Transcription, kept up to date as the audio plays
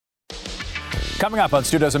Coming up on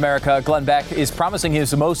Stu Does America, Glenn Beck is promising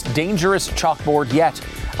his most dangerous chalkboard yet.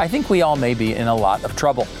 I think we all may be in a lot of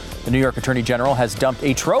trouble. The New York Attorney General has dumped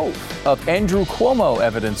a trove of Andrew Cuomo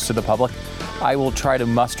evidence to the public. I will try to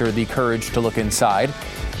muster the courage to look inside.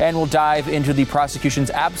 And we'll dive into the prosecution's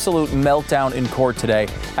absolute meltdown in court today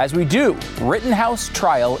as we do Rittenhouse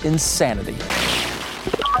trial insanity.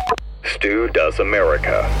 Stu Does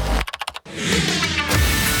America.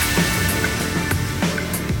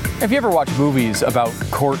 If you ever watch movies about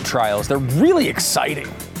court trials, they're really exciting.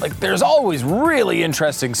 Like, there's always really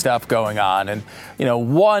interesting stuff going on, and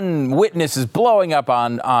one witness is blowing up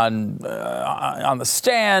on the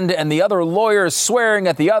stand, and the other lawyer is swearing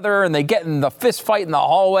at the other, and they get in the fist fight in the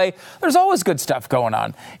hallway. There's always good stuff going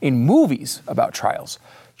on in movies about trials.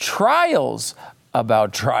 Trials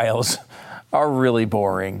about trials are really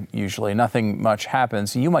boring. Usually, nothing much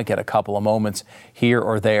happens. You might get a couple of moments here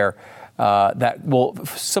or there that will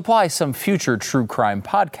supply some future true crime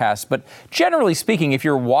podcasts. But generally speaking, if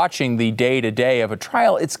you're watching the day-to-day of a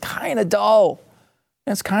trial, it's kind of dull.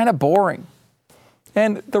 It's kind of boring.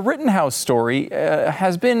 And the Rittenhouse story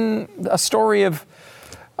has been a story of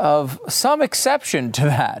some exception to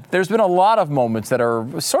that. There's been a lot of moments that are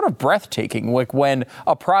sort of breathtaking, like when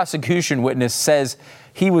a prosecution witness says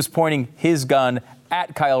he was pointing his gun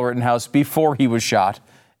at Kyle Rittenhouse before he was shot.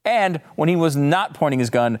 And when he was not pointing his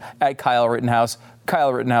gun at Kyle Rittenhouse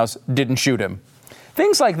didn't shoot him.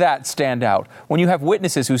 Things like that stand out when you have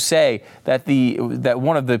witnesses who say that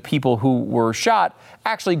one of the people who were shot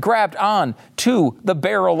actually grabbed on to the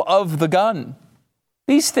barrel of the gun.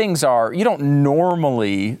 These things you don't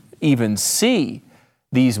normally even see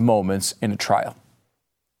these moments in a trial.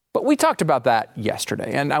 But we talked about that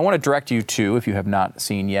yesterday, and I want to direct you to, if you have not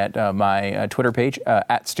seen yet, my Twitter page,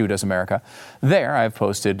 at Stu Does America. There, I've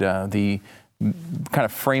posted the kind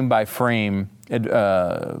of frame-by-frame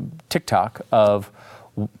TikTok of,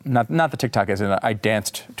 not the TikTok as in I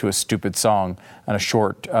danced to a stupid song on a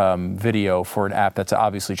short video for an app that's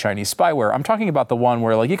obviously Chinese spyware. I'm talking about the one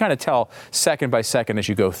where you kind of tell second by second as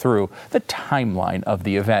you go through the timeline of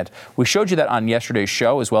the event. We showed you that on yesterday's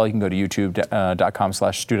show as well. You can go to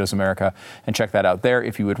youtube.com/Stu Does America and check that out there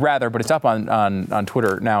if you would rather. But it's up on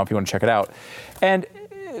Twitter now if you want to check it out. And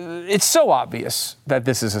it's so obvious that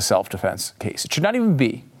this is a self-defense case. It should not even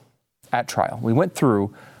be at trial. We went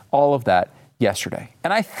through all of that yesterday.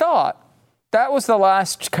 And I thought that was the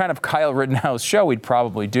last kind of Kyle Rittenhouse show we'd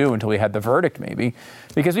probably do until we had the verdict, maybe,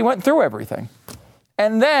 because we went through everything.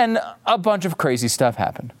 And then a bunch of crazy stuff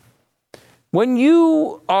happened. When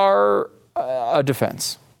you are a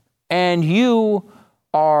defense and you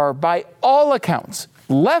are, by all accounts,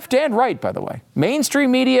 left and right, by the way,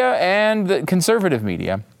 mainstream media and the conservative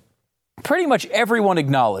media, pretty much everyone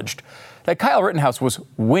acknowledged that Kyle Rittenhouse was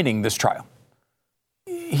winning this trial.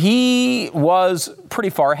 He was pretty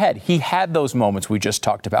far ahead. He had those moments we just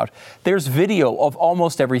talked about. There's video of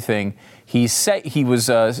almost everything he was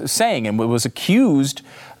saying and was accused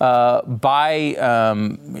by,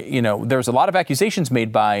 there's a lot of accusations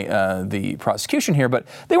made by the prosecution here, but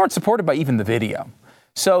they weren't supported by even the video.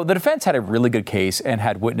 So the defense had a really good case and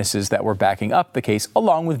had witnesses that were backing up the case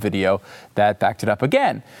along with video that backed it up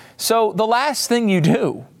again. So the last thing you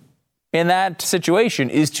do in that situation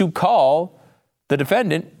is to call the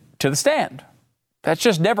defendant to the stand. That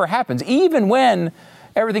just never happens, even when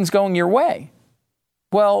everything's going your way.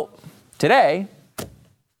 Well, today,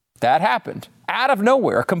 that happened. Out of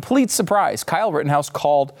nowhere, a complete surprise. Kyle Rittenhouse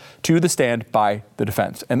called to the stand by the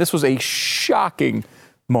defense. And this was a shocking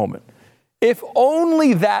moment. If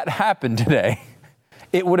only that happened today,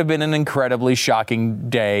 it would have been an incredibly shocking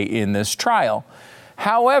day in this trial.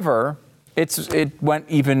 However, it went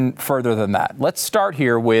even further than that. Let's start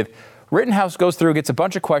here with Rittenhouse goes through, gets a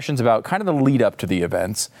bunch of questions about kind of the lead up to the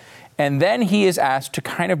events, and then he is asked to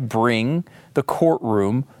kind of bring the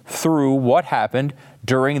courtroom through what happened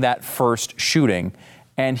during that first shooting,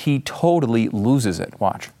 and he totally loses it.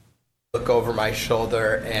 Watch. Look over my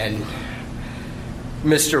shoulder, and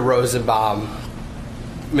Mr. Rosenbaum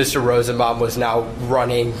was now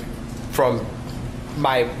running from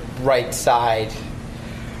my right side,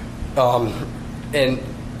 and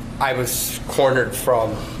I was cornered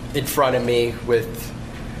from in front of me with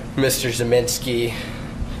Mr. Zeminski,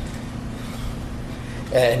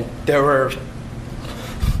 and there were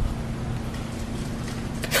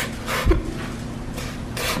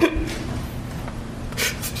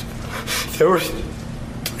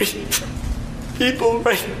three people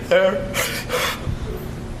right there.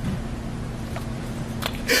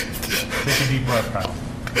 Take a deep breath, Kyle.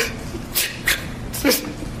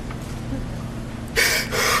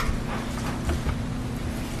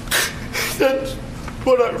 That's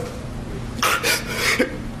what I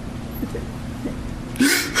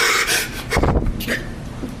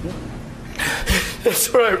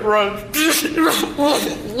That's right, run. We're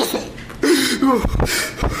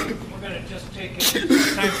going to just take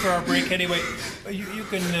time for our break anyway. You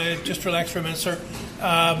can just relax for a minute, sir.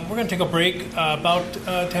 We're going to take a break about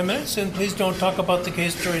 10 minutes, and please don't talk about the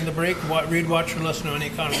case during the break. Read, watch, or listen to any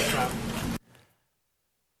account of the trial.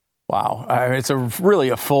 Wow. It's really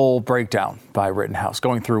a full breakdown by Rittenhouse,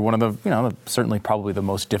 going through one of the, certainly probably the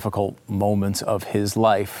most difficult moments of his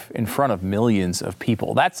life in front of millions of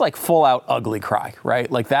people. That's like full out ugly cry, right?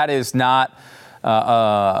 Like that is not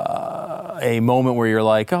a moment where you're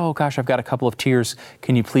like, oh gosh, I've got a couple of tears.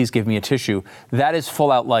 Can you please give me a tissue? That is full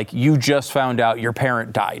out like you just found out your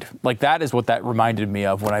parent died. Like that is what that reminded me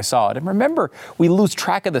of when I saw it. And remember, we lose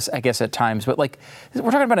track of this, I guess, at times, but like we're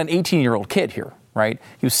talking about an 18-year-old kid here, right?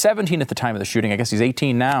 He was 17 at the time of the shooting. I guess he's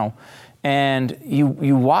 18 now. And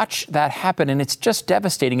you watch that happen, and it's just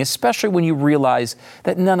devastating, especially when you realize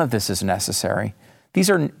that none of this is necessary. These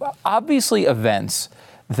are obviously events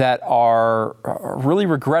that are really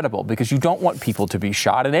regrettable because you don't want people to be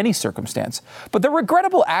shot in any circumstance. But the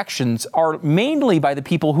regrettable actions are mainly by the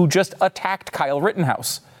people who just attacked Kyle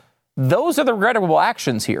Rittenhouse. Those are the regrettable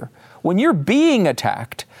actions here. When you're being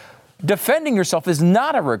attacked, defending yourself is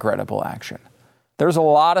not a regrettable action. There's a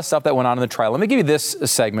lot of stuff that went on in the trial. Let me give you this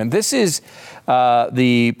segment. This is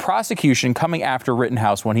the prosecution coming after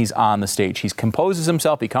Rittenhouse when he's on the stage. He composes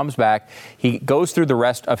himself. He comes back. He goes through the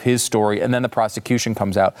rest of his story, and then the prosecution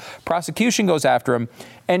comes out. Prosecution goes after him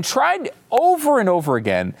and tried over and over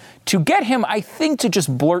again to get him, I think, to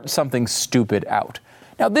just blurt something stupid out.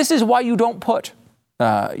 Now, this is why you don't put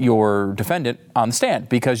your defendant on the stand,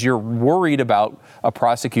 because you're worried about a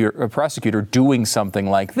prosecutor doing something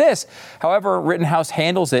like this. However, Rittenhouse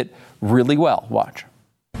handles it really well. Watch.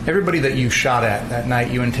 Everybody that you shot at that night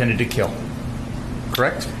you intended to kill,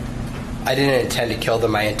 correct? I didn't intend to kill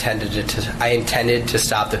them. I intended to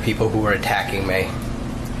stop the people who were attacking me.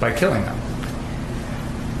 By killing them?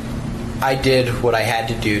 I did what I had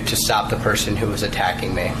to do to stop the person who was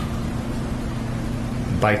attacking me.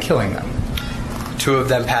 By killing them? 2 of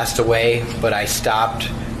them passed away, but I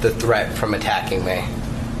stopped the threat from attacking me.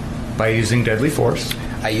 By using deadly force?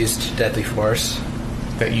 I used deadly force.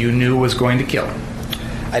 That you knew was going to kill them?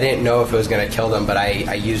 I didn't know if it was going to kill them, but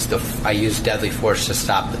I used deadly force to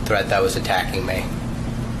stop the threat that was attacking me.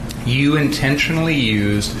 You intentionally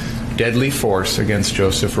used deadly force against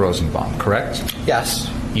Joseph Rosenbaum, correct? Yes.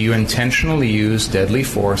 You intentionally used deadly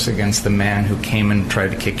force against the man who came and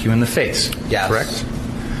tried to kick you in the face, yes. Correct?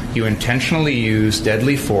 You intentionally used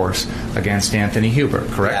deadly force against Anthony Huber,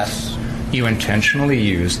 correct? Yes. You intentionally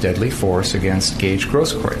used deadly force against Gage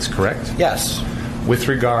Grosskreutz, correct? Yes. With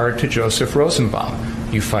regard to Joseph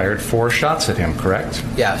Rosenbaum, you fired 4 shots at him, correct?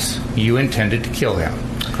 Yes. You intended to kill him,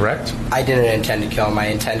 correct? I didn't intend to kill him. I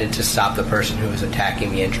intended to stop the person who was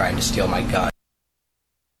attacking me and trying to steal my gun.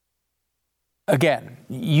 Again,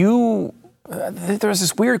 there was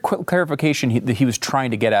this weird clarification that he was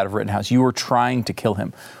trying to get out of Rittenhouse. You were trying to kill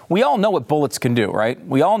him. We all know what bullets can do, right?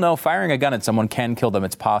 We all know firing a gun at someone can kill them.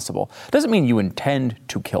 It's possible. Doesn't mean you intend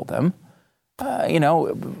to kill them.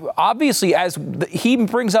 Obviously, as he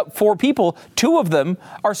brings up 4 people, 2 of them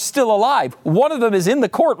are still alive. 1 of them is in the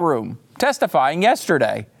courtroom testifying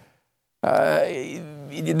yesterday.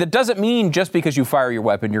 That doesn't mean just because you fire your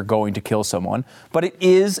weapon, you're going to kill someone, but it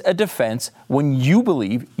is a defense when you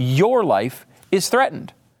believe your life is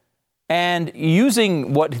threatened. And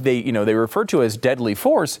using what they refer to as deadly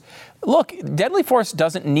force, look, deadly force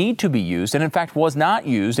doesn't need to be used, and in fact was not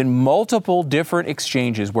used in multiple different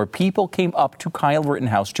exchanges where people came up to Kyle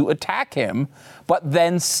Rittenhouse to attack him, but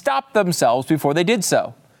then stopped themselves before they did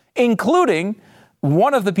so, including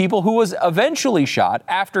one of the people who was eventually shot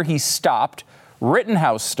after he stopped.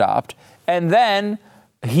 Rittenhouse stopped, and then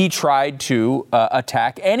he tried to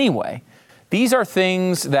attack anyway. These are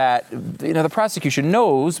things that the prosecution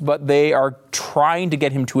knows, but they are trying to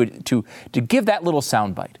get him to give that little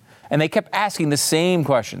soundbite. And they kept asking the same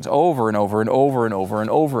questions over and over and over and over and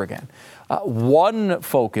over again. One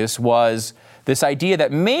focus was this idea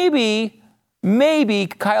that maybe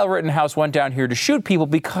Kyle Rittenhouse went down here to shoot people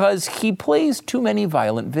because he plays too many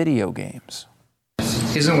violent video games.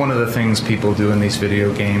 Isn't one of the things people do in these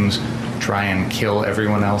video games try and kill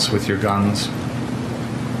everyone else with your guns?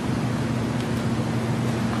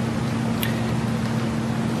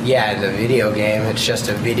 Yeah, in the video game, it's just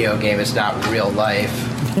a video game. It's not real life.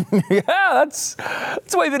 Yeah, that's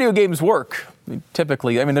the way video games work.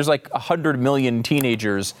 Typically, there's like 100 million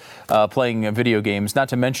teenagers playing video games, not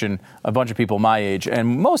to mention a bunch of people my age,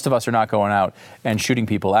 and most of us are not going out and shooting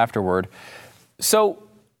people afterward. So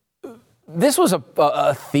this was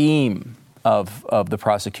a theme of the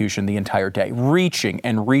prosecution the entire day, reaching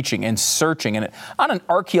and searching and on an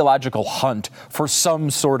archaeological hunt for some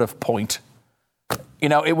sort of point. You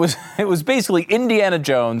know, it was basically Indiana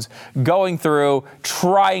Jones going through,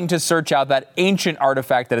 trying to search out that ancient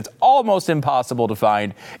artifact that it's almost impossible to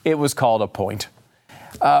find. It was called a point.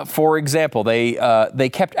 For example, they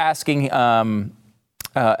kept asking.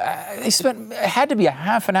 It had to be a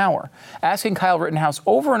half an hour asking Kyle Rittenhouse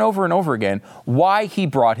over and over and over again why he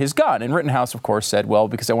brought his gun. And Rittenhouse, of course, said, well,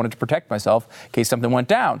 because I wanted to protect myself in case something went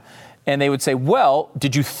down. And they would say, well,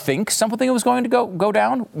 did you think something was going to go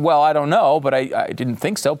down? Well, I don't know, but I didn't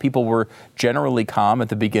think so. People were generally calm at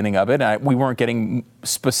the beginning of it. And we weren't getting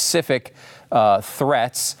specific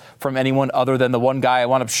threats from anyone other than the one guy I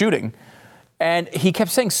wound up shooting. And he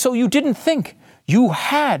kept saying, so you didn't think you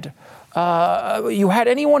had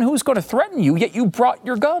anyone who was going to threaten you, yet you brought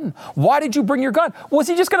your gun. Why did you bring your gun? Was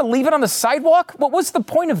he just going to leave it on the sidewalk? What was the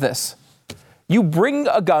point of this? You bring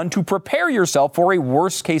a gun to prepare yourself for a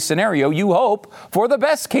worst case scenario. You hope for the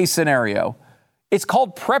best case scenario. It's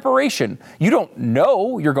called preparation. You don't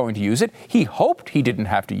know you're going to use it. He hoped he didn't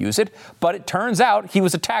have to use it, but it turns out he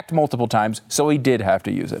was attacked multiple times, so he did have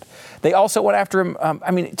to use it. They also went after him,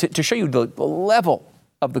 to show you the level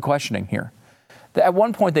of the questioning here. At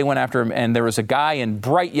one point, they went after him, and there was a guy in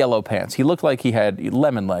bright yellow pants. He looked like he had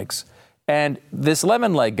lemon legs. And this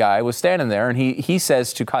lemon leg guy was standing there, and he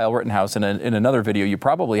says to Kyle Rittenhouse in another video you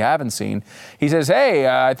probably haven't seen, he says, hey,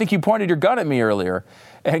 I think you pointed your gun at me earlier.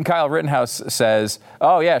 And Kyle Rittenhouse says,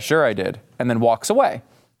 oh, yeah, sure I did, and then walks away.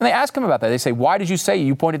 And they ask him about that. They say, why did you say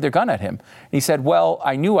you pointed their gun at him? And he said, well,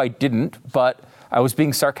 I knew I didn't, but I was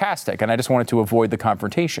being sarcastic, and I just wanted to avoid the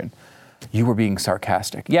confrontation. You were being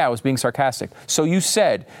sarcastic. Yeah, I was being sarcastic. So you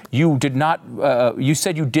said you did not, you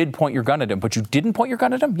said you did point your gun at him, but you didn't point your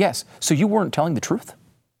gun at him? Yes. So you weren't telling the truth?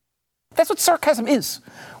 That's what sarcasm is.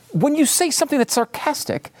 When you say something that's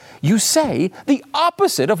sarcastic, you say the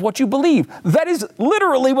opposite of what you believe. That is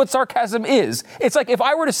literally what sarcasm is. It's like if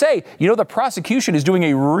I were to say, the prosecution is doing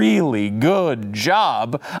a really good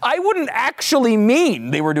job, I wouldn't actually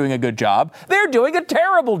mean they were doing a good job. They're doing a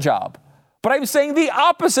terrible job. But I'm saying the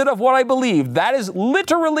opposite of what I believe. That is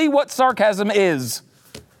literally what sarcasm is.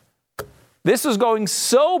 This was going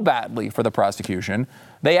so badly for the prosecution,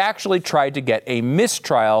 they actually tried to get a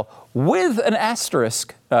mistrial with an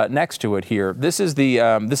asterisk next to it here. This is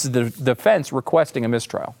the defense requesting a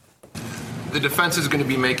mistrial. The defense is going to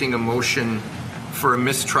be making a motion for a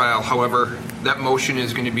mistrial. However, that motion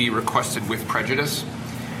is going to be requested with prejudice.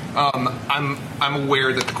 I'm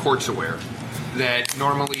aware that the court's aware that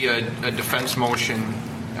normally a defense motion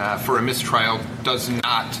for a mistrial does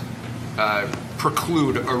not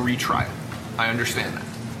preclude a retrial. I understand that.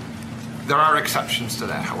 There are exceptions to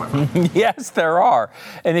that, however. Yes, there are.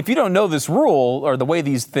 And if you don't know this rule or the way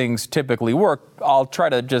these things typically work, I'll try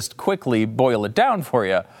to just quickly boil it down for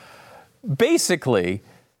you. Basically,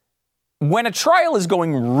 when a trial is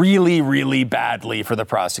going really, really badly for the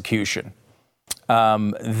prosecution,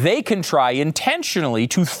 they can try intentionally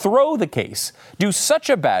to throw the case, do such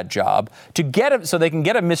a bad job to get it so they can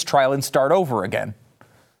get a mistrial and start over again.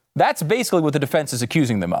 That's basically what the defense is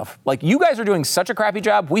accusing them of. Like, you guys are doing such a crappy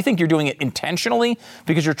job. We think you're doing it intentionally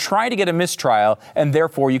because you're trying to get a mistrial, and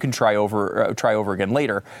therefore you can try over again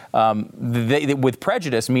later. With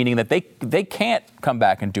prejudice, meaning that they can't come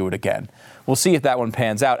back and do it again. We'll see if that one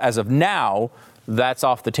pans out. As of now, that's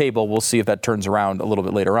off the table. We'll see if that turns around a little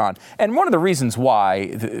bit later on. And one of the reasons why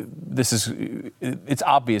it's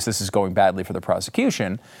obvious this is going badly for the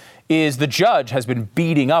prosecution is the judge has been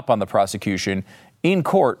beating up on the prosecution in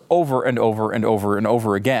court over and over and over and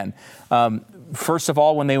over again. First of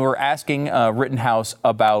all, when they were asking Rittenhouse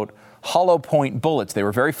about hollow point bullets, they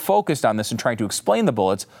were very focused on this and trying to explain the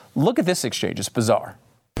bullets. Look at this exchange. It's bizarre.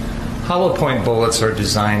 Hollow point bullets are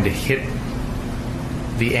designed to hit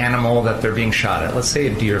the animal that they're being shot at, let's say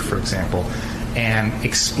a deer, for example, and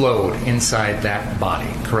explode inside that body,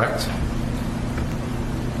 correct?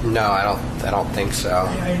 No, I don't think so.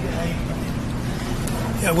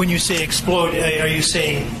 When you say explode, are you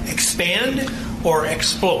saying expand or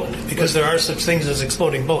explode? Because there are such things as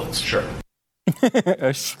exploding bullets. Sure.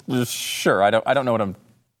 Sure. I don't know what I'm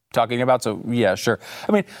talking about, so yeah, sure.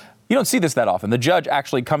 I mean, you don't see this that often. The judge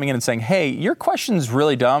actually coming in and saying, hey, your question's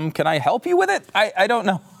really dumb. Can I help you with it? I don't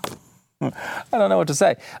know. I don't know what to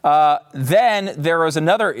say. Then there was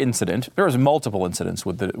another incident. There was multiple incidents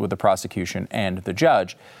with the prosecution and the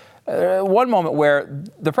judge. one moment where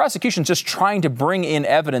the prosecution's just trying to bring in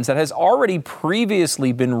evidence that has already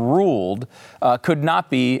previously been ruled could not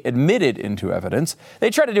be admitted into evidence. They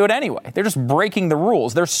try to do it anyway. They're just breaking the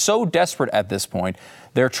rules. They're so desperate at this point.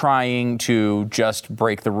 They're trying to just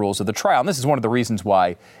break the rules of the trial. And this is one of the reasons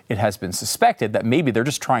why it has been suspected that maybe they're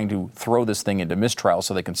just trying to throw this thing into mistrial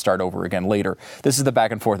so they can start over again later. This is the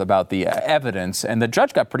back and forth about the evidence, and the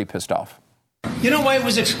judge got pretty pissed off. You know why it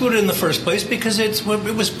was excluded in the first place? Because it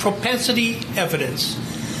was propensity evidence.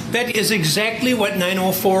 That is exactly what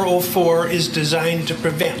 90404 is designed to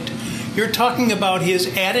prevent. You're talking about his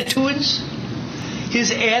attitudes.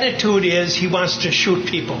 His attitude is he wants to shoot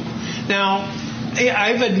people. Now,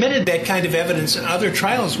 I've admitted that kind of evidence in other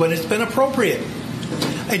trials when it's been appropriate.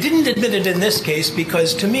 I didn't admit it in this case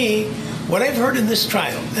because, to me, what I've heard in this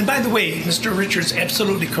trial, and by the way, Mr. Richards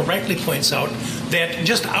absolutely correctly points out that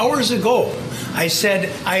just hours ago, I said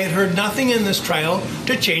I had heard nothing in this trial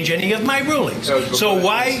to change any of my rulings. So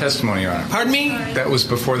why? Testimony, Your Honor. Pardon me? That was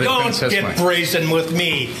before the defense testimony. Don't get brazen with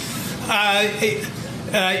me.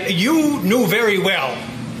 You knew very well.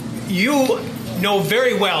 You know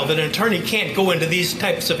very well that an attorney can't go into these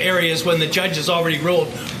types of areas when the judge has already ruled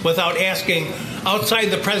without asking outside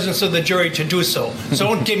the presence of the jury to do so. So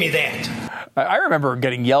don't give me that. I remember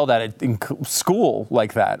getting yelled at in school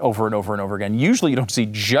like that over and over and over again. Usually you don't see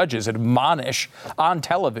judges admonish on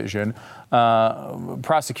television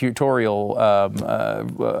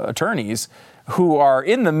prosecutorial attorneys who are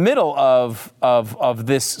in the middle of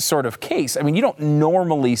this sort of case. I mean, you don't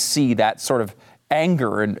normally see that sort of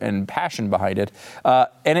anger and passion behind it.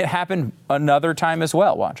 And it happened another time as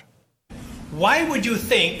well. Watch. Why would you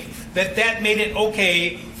think that made it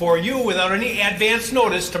okay for you, without any advance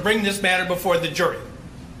notice, to bring this matter before the jury?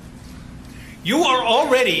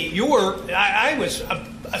 I was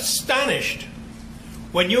astonished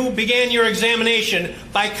when you began your examination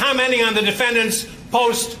by commenting on the defendant's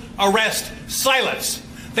post-arrest silence.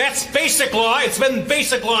 That's basic law. It's been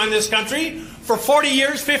basic law in this country for 40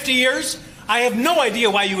 years, 50 years. I have no idea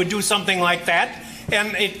why you would do something like that.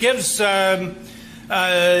 And it gives...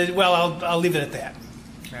 I'll leave it at that.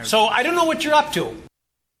 So I don't know what you're up to.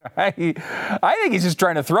 I think he's just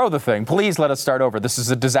trying to throw the thing. Please let us start over. This is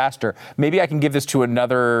a disaster. Maybe I can give this to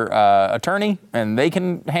another attorney and they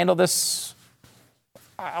can handle this.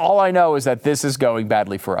 All I know is that this is going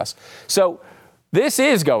badly for us. So this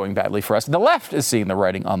is going badly for us. The left is seeing the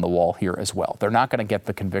writing on the wall here as well. They're not going to get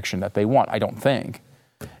the conviction that they want, I don't think.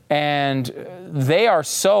 And they are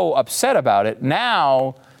so upset about it.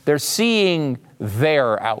 Now they're seeing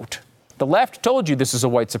they're out. The left told you this is a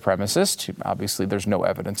white supremacist. Obviously, there's no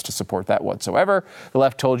evidence to support that whatsoever. The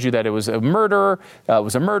left told you that it was a murder, it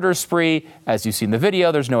was a murder spree. As you see in the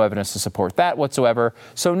video, there's no evidence to support that whatsoever.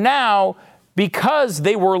 So now, because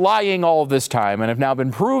they were lying all this time and have now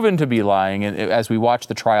been proven to be lying, and as we watch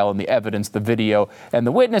the trial and the evidence, the video, and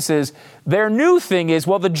the witnesses, their new thing is,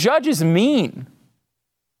 well, the judge is mean.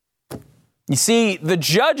 You see, the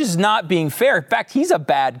judge is not being fair. In fact, he's a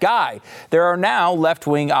bad guy. There are now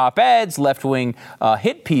left-wing op-eds, left-wing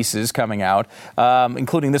hit pieces coming out,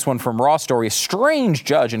 including this one from Raw Story. A strange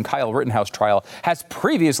judge in Kyle Rittenhouse trial has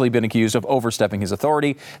previously been accused of overstepping his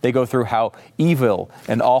authority. They go through how evil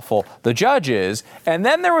and awful the judge is. And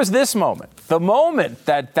then there was this moment, the moment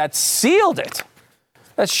that sealed it.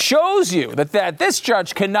 That shows you that this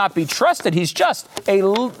judge cannot be trusted. He's just a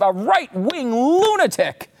right-wing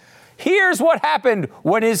lunatic. Here's what happened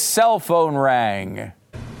when his cell phone rang.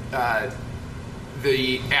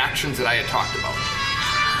 The actions that I had talked about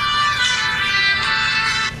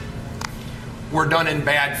were done in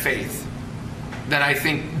bad faith. Then I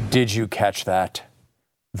think... Did you catch that?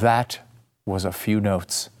 That was a few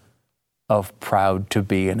notes of proud to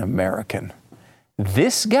be an American.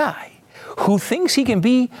 This guy, who thinks he can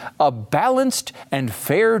be a balanced and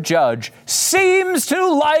fair judge, seems to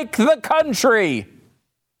like the country.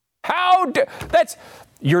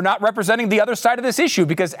 You're not representing the other side of this issue,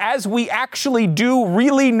 because as we actually do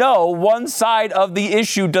really know, one side of the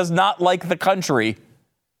issue does not like the country.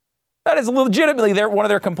 That is legitimately one of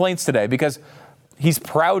their complaints today, because he's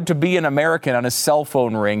proud to be an American on his cell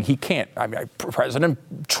phone ring. He can't. I mean, President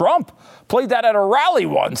Trump played that at a rally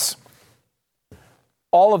once.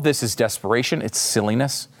 All of this is desperation. It's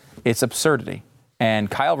silliness. It's absurdity.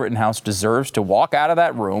 And Kyle Rittenhouse deserves to walk out of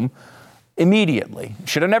that room immediately.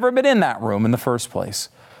 Should have never been in that room in the first place.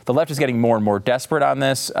 The left is getting more and more desperate on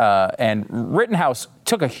this, and Rittenhouse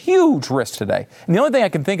took a huge risk today. And the only thing I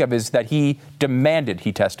can think of is that he demanded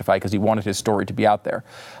he testify because he wanted his story to be out there.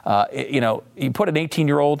 You put an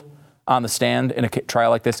 18-year-old on the stand in a trial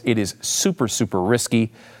like this, it is super, super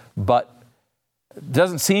risky, but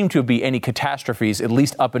Doesn't seem to be any catastrophes, at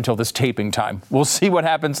least up until this taping time. We'll see what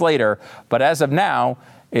happens later. But as of now,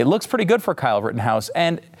 it looks pretty good for Kyle Rittenhouse.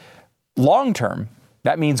 And long term,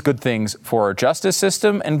 that means good things for our justice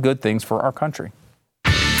system and good things for our country.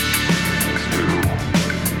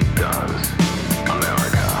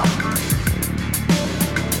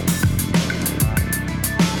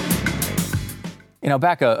 You know,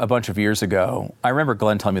 back a bunch of years ago, I remember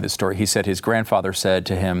Glenn telling me this story. He said his grandfather said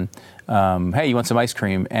to him, hey, you want some ice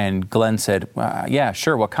cream? And Glenn said, yeah,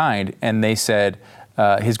 sure, what kind? And they said,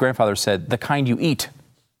 his grandfather said, the kind you eat.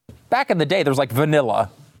 Back in the day, there was like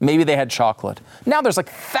vanilla. Maybe they had chocolate. Now there's like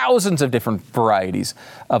thousands of different varieties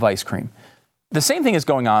of ice cream. The same thing is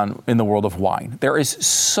going on in the world of wine. There is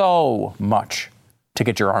so much to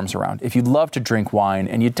get your arms around. If you love to drink wine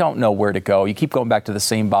and you don't know where to go, you keep going back to the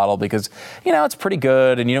same bottle because, you know, it's pretty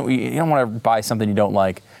good and you don't want to buy something you don't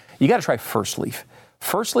like, you got to try First Leaf.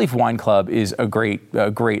 First Leaf Wine Club is a great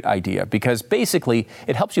idea because basically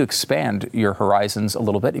it helps you expand your horizons a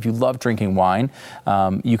little bit. If you love drinking wine,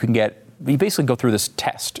 you basically go through this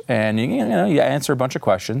test and you answer a bunch of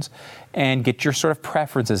questions and get your sort of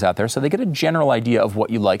preferences out there so they get a general idea of what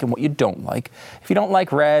you like and what you don't like. If you don't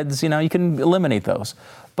like reds, you can eliminate those.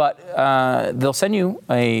 But they'll send you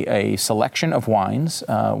a selection of wines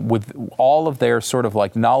with all of their sort of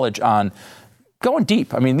like knowledge on going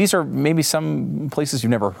deep. I mean, these are maybe some places you've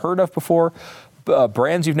never heard of before,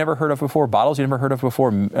 brands you've never heard of before, bottles you've never heard of before,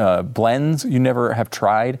 blends you never have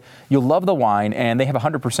tried. You'll love the wine, and they have a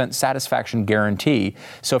 100% satisfaction guarantee.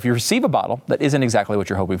 So if you receive a bottle that isn't exactly what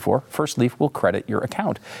you're hoping for, First Leaf will credit your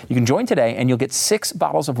account. You can join today, and you'll get 6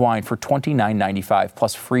 bottles of wine for $29.95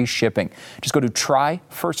 plus free shipping. Just go to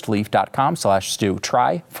tryfirstleaf.com/stew.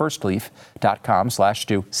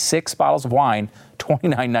 Tryfirstleaf.com/stew. 6 bottles of wine,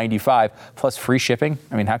 $29.95 plus free shipping.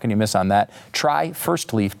 I mean, how can you miss on that?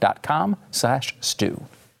 Tryfirstleaf.com/stew.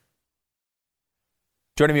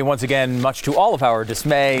 Joining me once again, much to all of our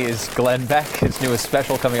dismay, is Glenn Beck. His newest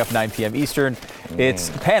special coming up 9 p.m. Eastern.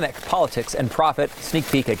 It's Panic, Politics, and Profit. Sneak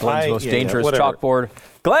peek at Glenn's most dangerous chalkboard.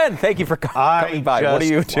 Glenn, thank you for coming by. What are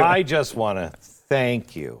you doing? I just want to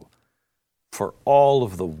thank you for all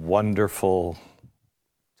of the wonderful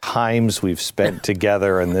times we've spent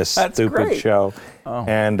together in this stupid show. Oh.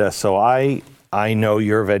 And so I know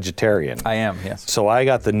you're a vegetarian. I am, yes. So I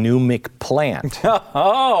got the new McPlant.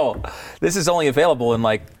 Oh, this is only available in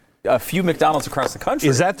like a few McDonald's across the country.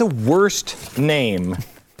 Is that the worst name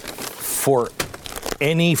for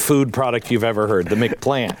any food product you've ever heard? The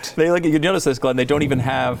McPlant. You notice this, Glenn, they don't even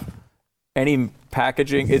have any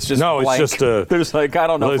packaging. It's just blank. It's just a... There's like, I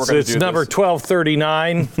don't know if we're going to do this. It's number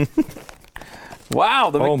 1239. Wow,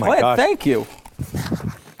 the McPlant. My gosh. Thank you.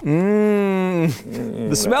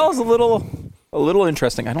 The smell is a little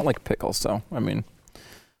interesting. I don't like pickles, so I mean,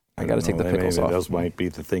 I got to take the pickles off. Those might be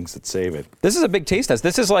the things that save it. This is a big taste test.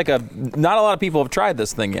 This is like not a lot of people have tried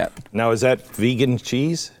this thing yet. Now, is that vegan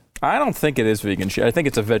cheese? I don't think it is vegan cheese. I think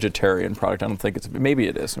it's a vegetarian product. I don't think maybe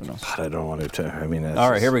it is. Who knows? God, I don't want to. I mean,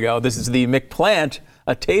 all right, here we go. This is the McPlant,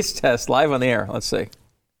 a taste test live on the air. Let's see.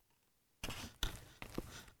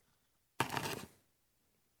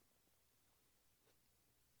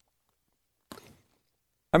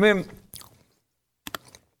 I mean,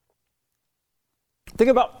 think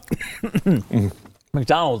about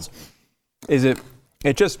McDonald's. Is it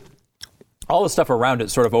just all the stuff around it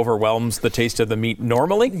sort of overwhelms the taste of the meat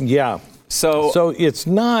normally? Yeah. So it's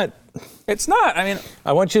not. It's not. I mean,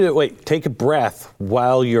 I want you to take a breath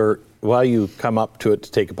while you come up to it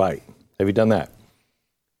to take a bite. Have you done that?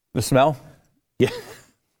 The smell? Yeah.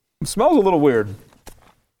 It smells a little weird.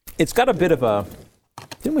 It's got a bit of a.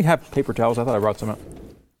 Didn't we have paper towels? I thought I brought some out.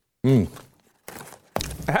 It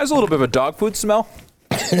has a little bit of a dog food smell.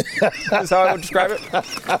 That's how I would describe it.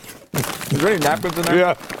 Is there any napkins in there?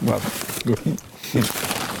 Yeah.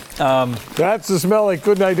 That's the smell I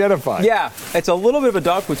couldn't identify. Yeah, it's a little bit of a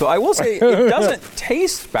dog food. So I will say it doesn't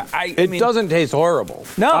taste bad. It doesn't taste horrible.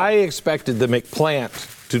 No. I expected the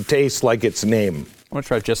McPlant to taste like its name. I'm going to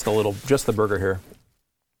try just the burger here.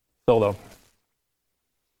 Solo.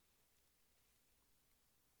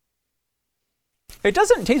 It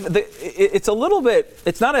doesn't taste. It's a little bit.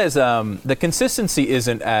 It's not as. The consistency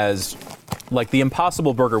isn't as like the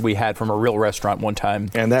Impossible Burger we had from a real restaurant one time.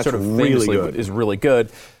 And that's sort of really good. Is really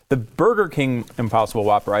good. The Burger King Impossible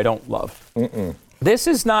Whopper I don't love. This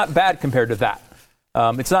is not bad compared to that.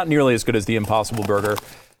 It's not nearly as good as the Impossible Burger.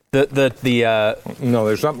 No,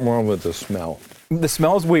 there's something wrong with the smell. The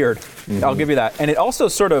smell is weird. I'll give you that. And it also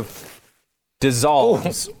sort of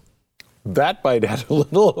dissolves. Oh. That bite had a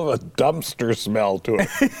little of a dumpster smell to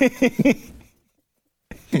it.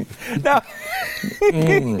 Now,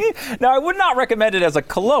 I would not recommend it as a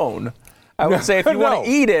cologne. I would say if you want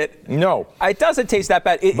to eat it, it doesn't taste that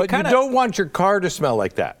bad. But you don't want your car to smell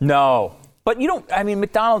like that. No. But you don't, I mean,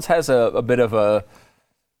 McDonald's has a bit of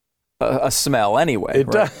a smell anyway,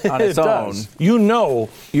 right? On its own. Does. You know.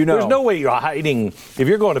 There's no way you're hiding. If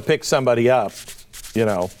you're going to pick somebody up,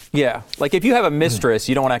 Yeah. Like if you have a mistress,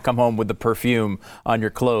 you don't want to come home with the perfume on your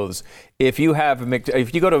clothes. If you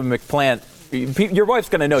if you go to a McPlant, your wife's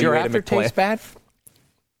going to know you ate a McPlant. Does your aftertaste bad?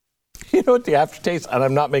 You know what the aftertaste, and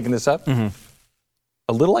I'm not making this up, a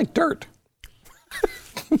little like dirt.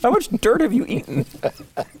 How much dirt have you eaten?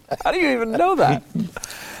 How do you even know that?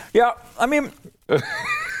 Yeah, I mean,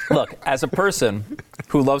 look, as a person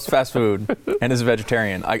who loves fast food and is a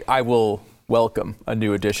vegetarian, I will welcome a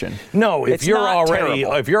new addition. No, if you're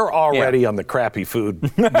already on the crappy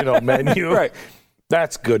food, menu, right.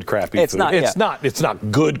 That's good crappy food. It's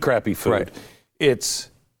not good crappy food. Right.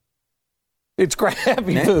 It's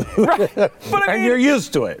crappy food. Right. But I mean, you're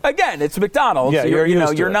used to it. Again, it's McDonald's. Yeah,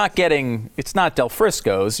 you're not getting, it's not Del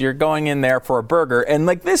Frisco's. You're going in there for a burger. And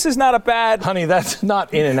like, this is not a bad. Honey, that's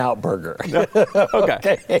not In-N-Out Burger. No.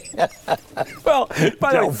 Okay. Well,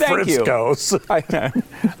 by the way, thank Frisco's.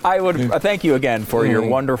 I would thank you again for your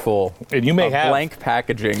wonderful and you may have blank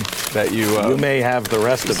packaging that you. You may have the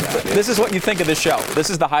rest of that. This is what you think of the show.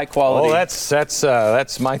 This is the high quality. Oh,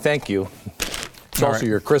 that's my thank you. It's also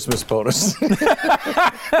your Christmas bonus.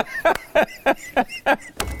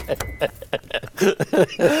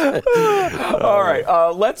 All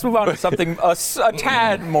right, let's move on to something a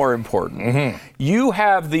tad more important. You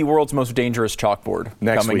have the world's most dangerous chalkboard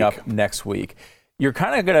coming up next week. You're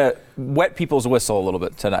kind of going to wet people's whistle a little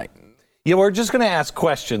bit tonight. Yeah, we're just going to ask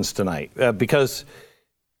questions tonight because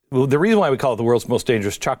the reason why we call it the world's most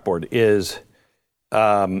dangerous chalkboard is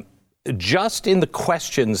just in the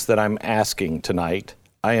questions that I'm asking tonight,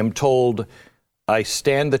 I am told I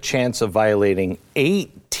stand the chance of violating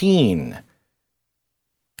 18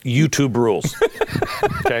 YouTube rules.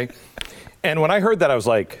 Okay? And when I heard that, I was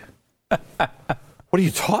like, what are you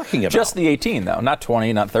talking about? Just the 18, though, not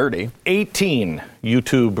 20, not 30. 18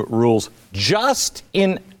 YouTube rules just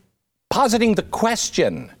in positing the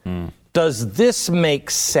question, does this make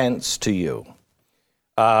sense to you?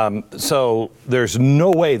 So there's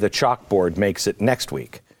no way the chalkboard makes it next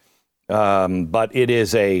week, but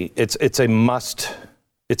it's a must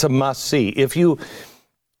see.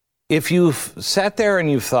 If you've sat there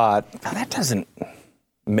and you've thought, oh, that doesn't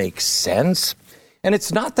make sense, and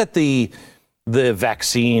it's not that the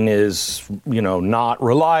vaccine is not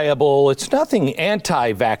reliable. It's nothing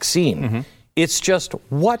anti-vaccine. It's just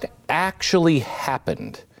what actually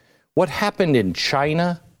happened. What happened in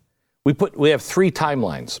China? We have 3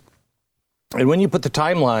 timelines. And when you put the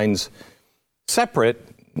timelines separate,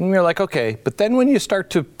 you're like, okay. But then when you start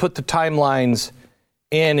to put the timelines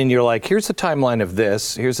in and you're like, here's the timeline of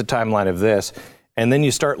this, here's the timeline of this, and then you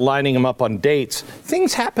start lining them up on dates,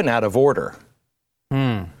 things happen out of order.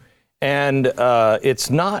 And it's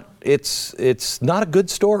not a good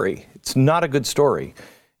story. It's not a good story.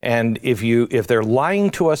 And if they're lying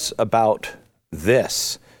to us about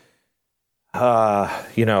this,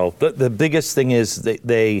 the biggest thing is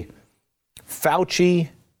Fauci,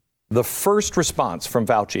 the first response from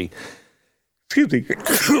Fauci,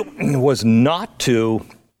 was not to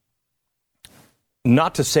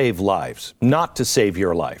save lives, not to save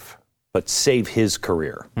your life, but save his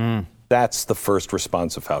career. That's the first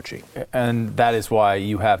response of Fauci. And that is why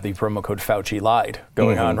you have the promo code Fauci Lied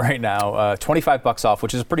going on right now. $25 off,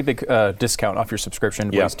 which is a pretty big discount off your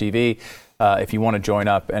subscription to Blaze TV. If you want to join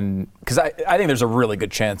up, and because I think there's a really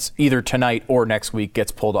good chance either tonight or next week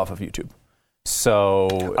gets pulled off of YouTube.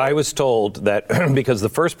 So I was told that because the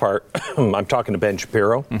first part, I'm talking to Ben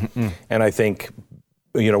Shapiro, and I think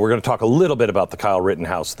we're going to talk a little bit about the Kyle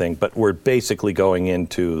Rittenhouse thing, but we're basically going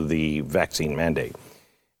into the vaccine mandate,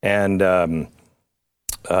 and I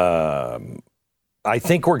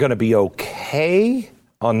think we're going to be okay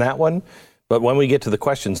on that one. But when we get to the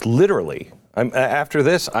questions, literally. After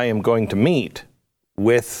this, I am going to meet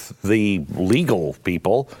with the legal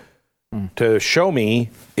people to show me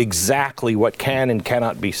exactly what can and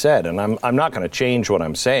cannot be said. And I'm not going to change what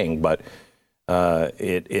I'm saying, but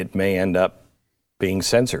it may end up being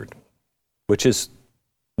censored, which is,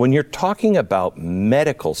 when you're talking about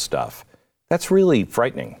medical stuff, that's really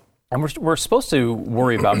frightening. And we're supposed to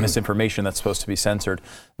worry about misinformation that's supposed to be censored.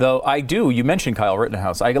 Though you mentioned Kyle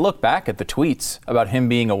Rittenhouse. I look back at the tweets about him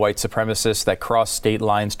being a white supremacist that crossed state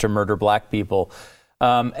lines to murder black people.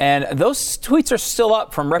 And those tweets are still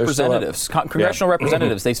up from representatives, congressional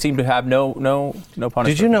representatives. They seem to have no punishment.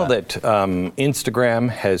 Did you know that Instagram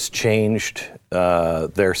has changed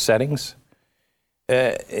their settings,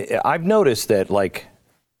 I've noticed that, like,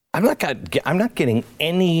 I'm not getting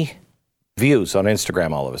any views on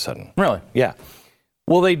Instagram all of a sudden. Really? Yeah.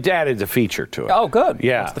 Well, they added a feature to it. Oh, good.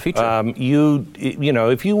 Yeah. What's the feature? You know,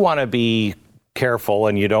 if you want to be careful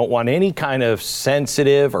and you don't want any kind of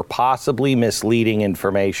sensitive or possibly misleading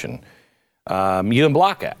information, you can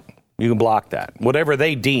block it. You can block that, whatever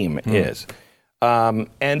they deem is. And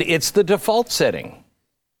it's the default setting.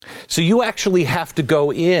 So you actually have to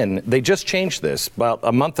go in. They just changed this about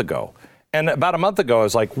a month ago. And about a month ago, I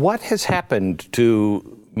was like, what has happened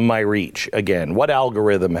to my reach again? What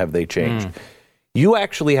algorithm have they changed? You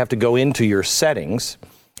actually have to go into your settings,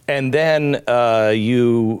 and then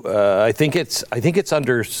I think it's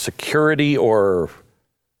under security, or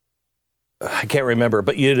I can't remember,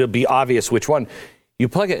 but it'll be obvious which one. You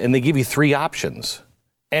plug it, and they give you 3 options,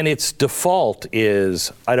 and its default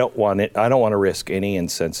is I don't want to risk any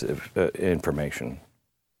insensitive information.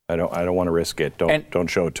 I don't want to risk it. Don't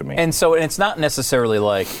show it to me. And so it's not necessarily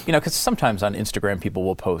like, you know, because sometimes on Instagram people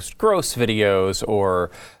will post gross videos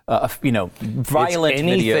or, violent it's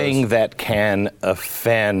anything videos. that can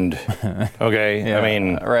offend. Okay? Yeah, I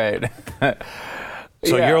mean, right.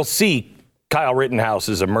 So Yeah. you'll see Kyle Rittenhouse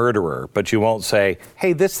is a murderer, but you won't say,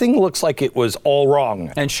 hey, this thing looks like it was all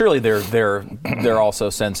wrong. And surely they're also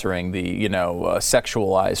censoring the,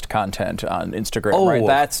 sexualized content on Instagram, right?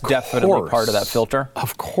 That's definitely part of that filter.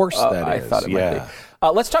 Of course that is. I thought it might be.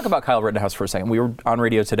 Let's talk about Kyle Rittenhouse for a second. We were on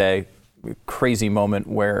radio today, crazy moment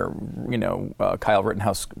where, Kyle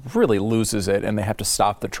Rittenhouse really loses it and they have to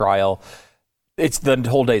stop the trial. The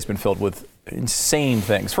whole day's been filled with insane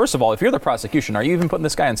things. First of all, if you're the prosecution, are you even putting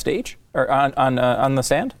this guy on stage or on the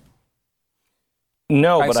stand?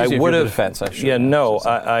 No, but I would have. Defense,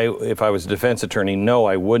 if I was a defense attorney, no,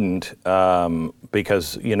 I wouldn't,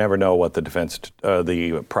 because you never know what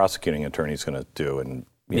the prosecuting attorney is going to do and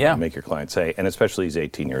make your client say, and especially he's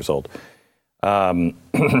 18 years old.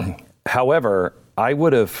 However, I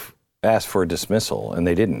would have asked for a dismissal, and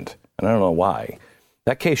they didn't, and I don't know why.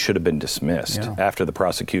 That case should have been dismissed after the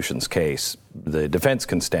prosecution's case. The defense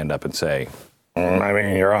can stand up and say,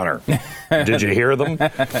 Your Honor, did you hear them?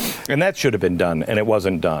 And that should have been done, and it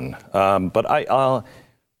wasn't done. But I'll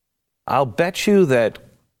bet you that,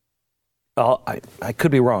 I could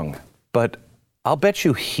be wrong, but I'll bet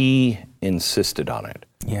you he insisted on it.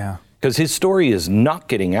 Yeah. Because his story is not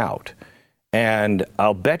getting out. And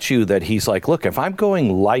I'll bet you that he's like, look, if I'm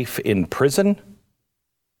going life in prison,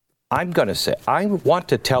 I'm going to say, I want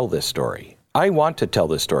to tell this story. I want to tell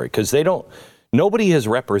this story because nobody has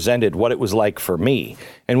represented what it was like for me.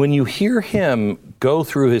 And when you hear him go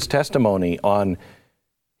through his testimony on,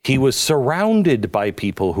 he was surrounded by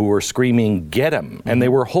people who were screaming, get him. And they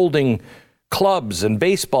were holding clubs and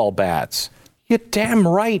baseball bats. You're damn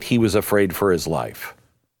right he was afraid for his life.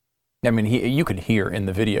 I mean, you could hear in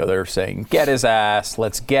the video, they're saying, get his ass,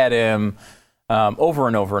 let's get him. Over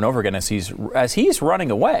and over and over again as he's running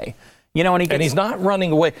away, and he's not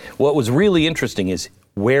running away. What was really interesting is,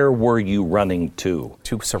 where were you running to?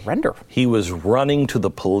 To surrender. He was running to the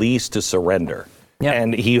police to surrender,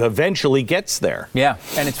 and he eventually gets there. Yeah,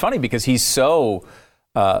 and it's funny because he's so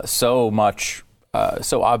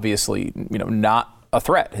obviously, not a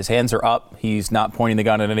threat. His hands are up. He's not pointing the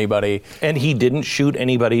gun at anybody, and he didn't shoot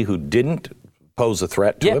anybody who didn't pose a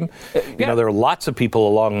threat to him. There are lots of people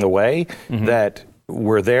along the way that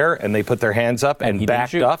were there and they put their hands up and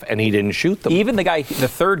backed up, and he didn't shoot them. Even the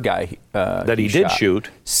third guy that he did shoot,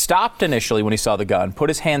 stopped initially when he saw the gun, put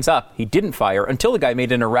his hands up. He didn't fire until the guy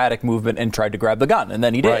made an erratic movement and tried to grab the gun, and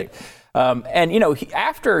then he did. Right.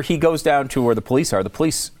 After he goes down to where the police are,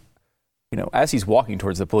 as he's walking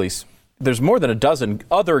towards the police, there's more than a dozen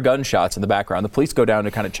other gunshots in the background. The police go down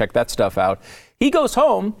to kind of check that stuff out. He goes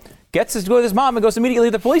home, gets to go with his mom, and goes immediately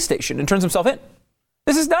to the police station and turns himself in.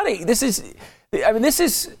 We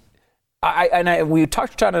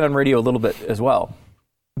touched on it on radio a little bit as well.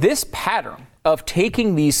 This pattern of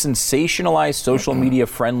taking these sensationalized social media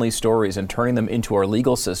friendly stories and turning them into our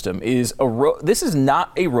legal system is this is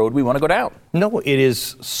not a road we want to go down. No, it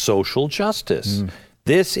is social justice.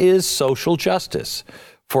 This is social justice.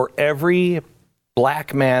 For every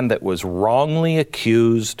black man that was wrongly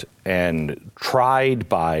accused and tried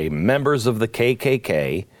by members of the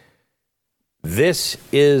KKK, this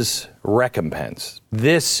is recompense.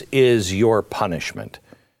 This is your punishment.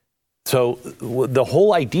 So the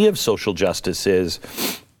whole idea of social justice is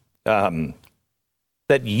that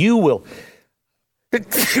you will.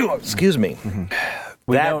 Excuse me.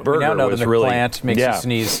 We now know was that really plant makes you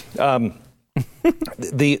sneeze. The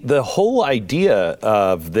whole idea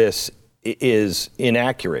of this is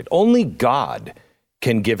inaccurate. Only God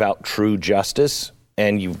can give out true justice,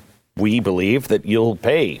 and we believe that you'll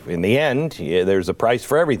pay. In the end, there's a price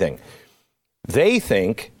for everything. They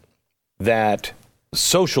think that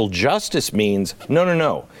social justice means,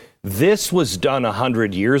 no. This was done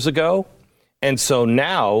 100 years ago, and so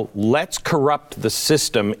now let's corrupt the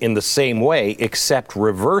system in the same way, except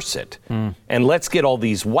reverse it. And let's get all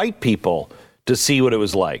these white people to see what it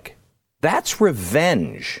was like. That's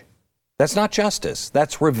revenge. That's not justice.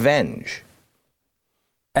 That's revenge.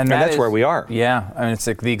 And that's where we are. Yeah. I mean, it's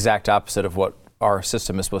like the exact opposite of what our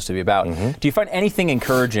system is supposed to be about. Do you find anything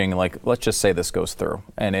encouraging, like, let's just say this goes through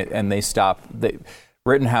and they stop,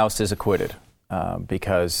 Rittenhouse is acquitted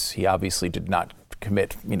because he obviously did not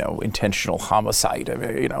commit, intentional homicide,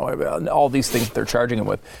 all these things that they're charging him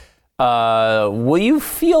with. Will you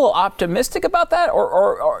feel optimistic about that,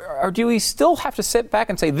 or do we still have to sit back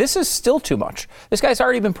and say this is still too much? This guy's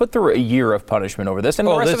already been put through a year of punishment over this, and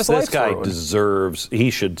the rest of his life's ruined. This guy he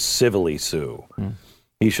should civilly sue.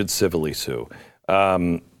 He should civilly sue.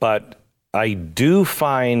 But I do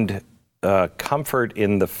find comfort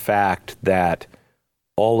in the fact that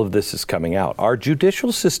all of this is coming out. Our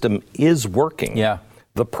judicial system is working. Yeah.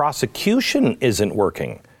 The prosecution isn't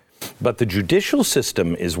working. But the judicial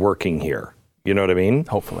system is working here. You know what I mean?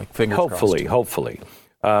 Hopefully. Fingers crossed. Hopefully.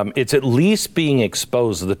 It's at least being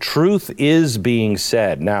exposed. The truth is being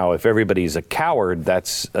said. Now, if everybody's a coward,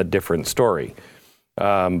 that's a different story.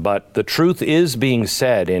 But the truth is being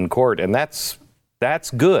said in court, and that's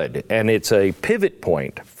good. And it's a pivot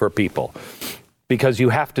point for people. Because you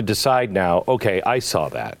have to decide now, okay, I saw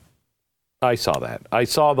that. I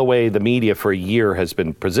saw the way the media for a year has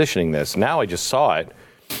been positioning this. Now I just saw it.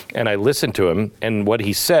 And I listened to him, and what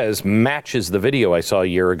he says matches the video I saw a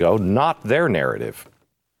year ago, not their narrative.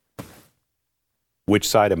 Which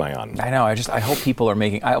side am I on? I know. I hope people are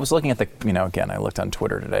making. I was looking at again, I looked on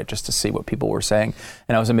Twitter today just to see what people were saying,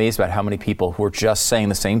 and I was amazed about how many people who were just saying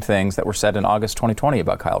the same things that were said in August 2020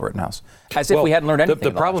 about Kyle Rittenhouse, as if we hadn't learned anything.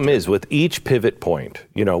 The problem is with each pivot point,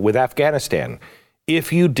 with Afghanistan,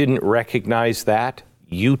 if you didn't recognize that,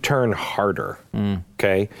 you turn harder.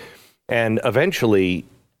 Okay, and eventually,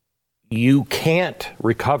 you can't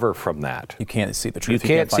recover from that. You can't see the truth. You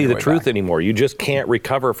can't see the truth anymore. You just can't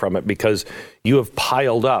recover from it because you have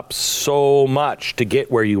piled up so much to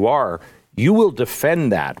get where you are. You will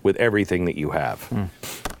defend that with everything that you have.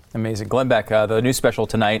 Amazing. Glenn Beck, the new special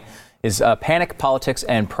tonight is Panic, Politics,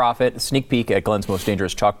 and Profit. A sneak peek at Glenn's most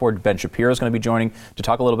dangerous chalkboard. Ben Shapiro is going to be joining to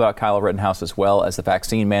talk a little about Kyle Rittenhouse as well as the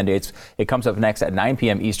vaccine mandates. It comes up next at 9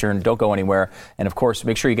 p.m. Eastern. Don't go anywhere. And, of course,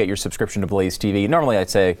 make sure you get your subscription to Blaze TV. Normally, I'd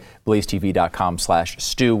say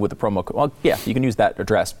blazetv.com/stew with the promo code. Well, yeah, you can use that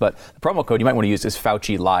address. But the promo code you might want to use is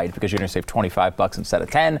Fauci Lied because you're going to save $25 instead of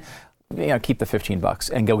 $10. Keep the $15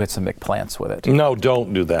 and go get some McPlants with it. No,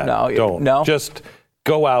 don't do that. No, don't. No? Just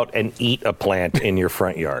go out and eat a plant in your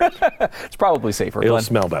front yard. It's probably safer. It'll Glenn,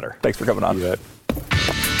 smell better. Thanks for coming on. You bet.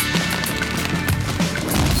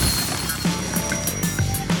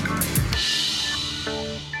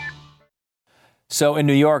 So in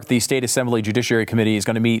New York, the State Assembly Judiciary Committee is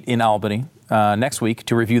going to meet in Albany next week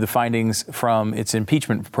to review the findings from its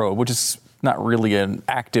impeachment probe, which is not really an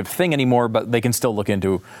active thing anymore, but they can still look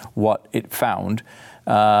into what it found.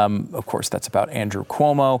 Of course, that's about Andrew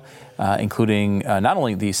Cuomo, including not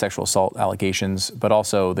only the sexual assault allegations, but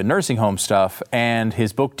also the nursing home stuff and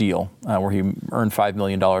his book deal, where he earned $5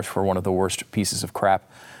 million for one of the worst pieces of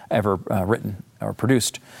crap ever written or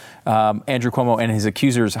produced. Andrew Cuomo and his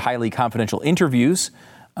accusers' highly confidential interviews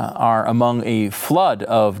are among a flood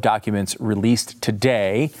of documents released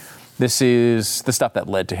today. This is the stuff that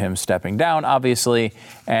led to him stepping down, obviously.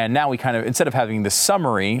 And now we instead of having the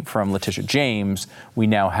summary from Letitia James, we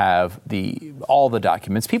now have all the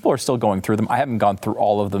documents. People are still going through them. I haven't gone through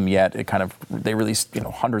all of them yet. They released,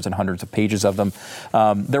 hundreds and hundreds of pages of them.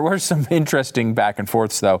 There were some interesting back and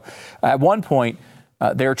forths, though. At one point,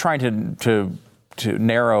 they were trying to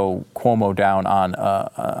narrow Cuomo down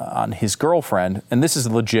on his girlfriend, and this is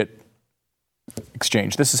a legit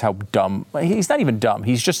exchange. This is how dumb. He's not even dumb.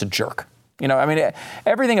 He's just a jerk.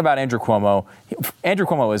 Everything about Andrew Cuomo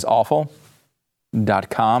is awful.com,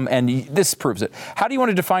 and this proves it. How do you want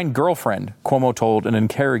to define girlfriend? Cuomo told an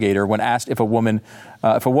interrogator when asked if a woman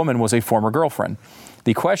was a former girlfriend.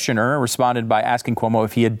 The questioner responded by asking Cuomo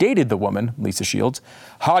if he had dated the woman, Lisa Shields.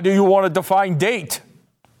 How do you want to define date?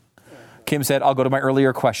 Kim said, I'll go to my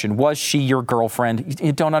earlier question. Was she your girlfriend?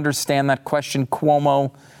 You don't understand that question,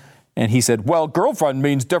 Cuomo. And he said, well, girlfriend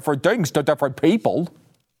means different things to different people.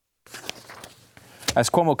 As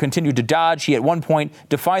Cuomo continued to dodge, he at one point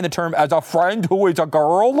defined the term as a friend who is a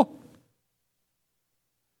girl.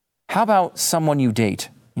 How about someone you date,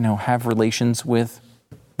 have relations with,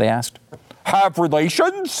 they asked. Have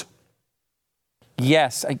relations?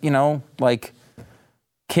 Yes, like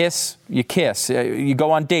kiss, you kiss. You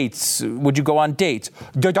go on dates. Would you go on dates?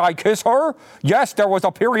 Did I kiss her? Yes, there was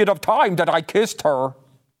a period of time that I kissed her.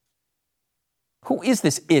 Who is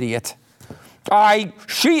this idiot?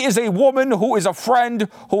 She is a woman who is a friend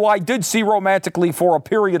who I did see romantically for a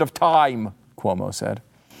period of time, Cuomo said.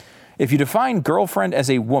 If you define girlfriend as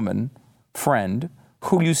a woman, friend,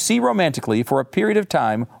 who you see romantically for a period of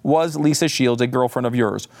time, was Lisa Shields a girlfriend of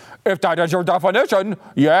yours? If that is your definition,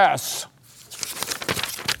 yes.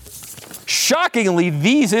 Shockingly,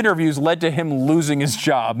 these interviews led to him losing his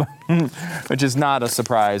job, which is not a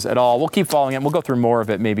surprise at all. We'll keep following it. We'll go through more of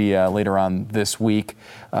it maybe later on this week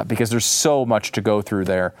because there's so much to go through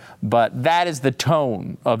there. But that is the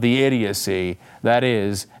tone of the idiocy that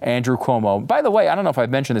is Andrew Cuomo. By the way, I don't know if I've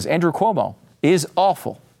mentioned this. Andrew Cuomo is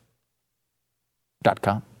awful.com.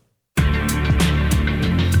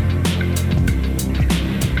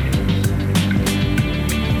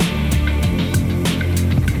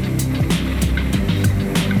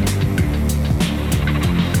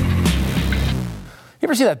 You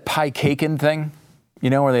ever see that pie cakein thing?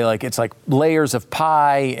 Where they it's like layers of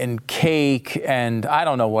pie and cake and I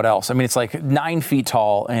don't know what else. I mean, it's like 9 feet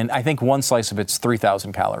tall and I think one slice of it's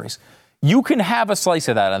 3,000 calories. You can have a slice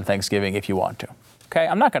of that on Thanksgiving if you want to. Okay,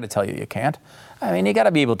 I'm not going to tell you can't. I mean, you got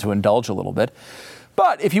to be able to indulge a little bit.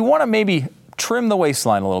 But if you want to maybe trim the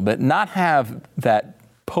waistline a little bit, not have that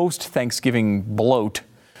post-Thanksgiving bloat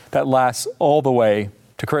that lasts all the way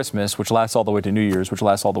to Christmas, which lasts all the way to New Year's, which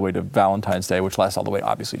lasts all the way to Valentine's Day, which lasts all the way,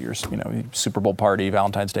 obviously, to your Super Bowl party,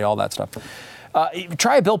 Valentine's Day, all that stuff.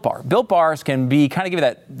 Try a Built Bar. Built Bars can be kind of give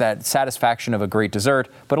you that satisfaction of a great dessert,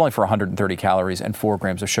 but only for 130 calories and 4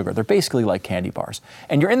 grams of sugar. They're basically like candy bars.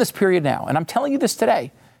 And you're in this period now, and I'm telling you this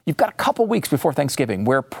today. You've got a couple weeks before Thanksgiving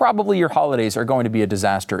where probably your holidays are going to be a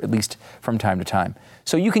disaster, at least from time to time.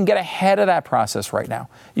 So you can get ahead of that process right now.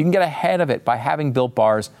 You can get ahead of it by having Built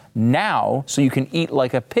Bars now so you can eat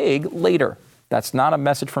like a pig later. That's not a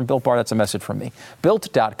message from Built Bar, that's a message from me.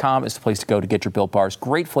 Built.com is the place to go to get your Built Bars.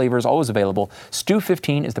 Great flavors, always available.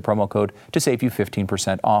 Stu15 is the promo code to save you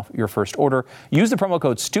 15% off your first order. Use the promo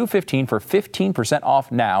code Stu15 for 15%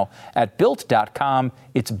 off now at Built.com.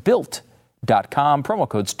 It's Built.com, promo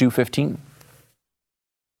code Stu15.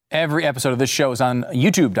 Every episode of this show is on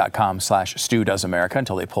youtube.com/StuDoesAmerica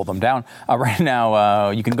until they pull them down. Right now,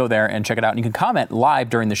 you can go there and check it out. And you can comment live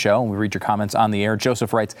during the show, and we read your comments on the air.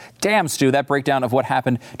 Joseph writes, damn, Stu, that breakdown of what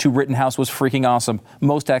happened to Rittenhouse was freaking awesome.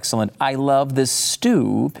 Most excellent. I love this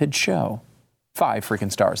stupid show. 5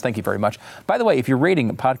 freaking stars. Thank you very much. By the way, if you're rating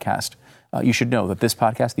a podcast, you should know that this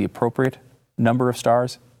podcast, the appropriate number of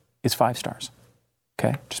stars is 5 stars.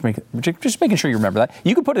 Okay, just making sure you remember that.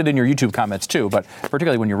 You can put it in your YouTube comments too, but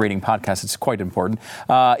particularly when you're rating podcasts, it's quite important.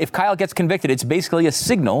 If Kyle gets convicted, it's basically a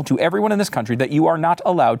signal to everyone in this country that you are not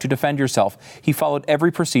allowed to defend yourself. He followed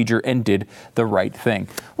every procedure and did the right thing.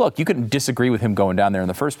 Look, you couldn't disagree with him going down there in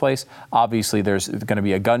the first place. Obviously, there's going to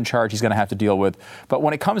be a gun charge he's going to have to deal with. But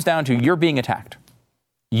when it comes down to you're being attacked,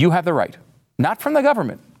 you have the right, not from the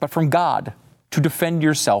government, but from God, to defend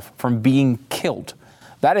yourself from being killed.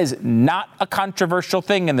 That is not a controversial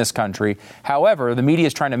thing in this country. However, the media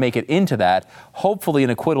is trying to make it into that. Hopefully,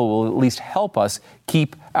 an acquittal will at least help us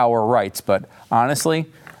keep our rights. But honestly,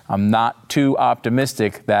 I'm not too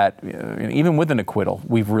optimistic that even with an acquittal,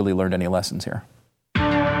 we've really learned any lessons here.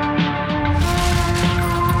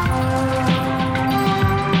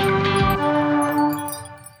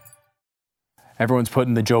 Everyone's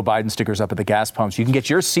putting the Joe Biden stickers up at the gas pumps. You can get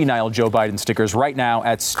your senile Joe Biden stickers right now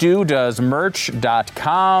at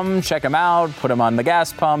StuDoesMerch.com. Check them out, put them on the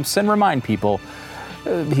gas pumps, and remind people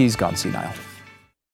he's gone senile.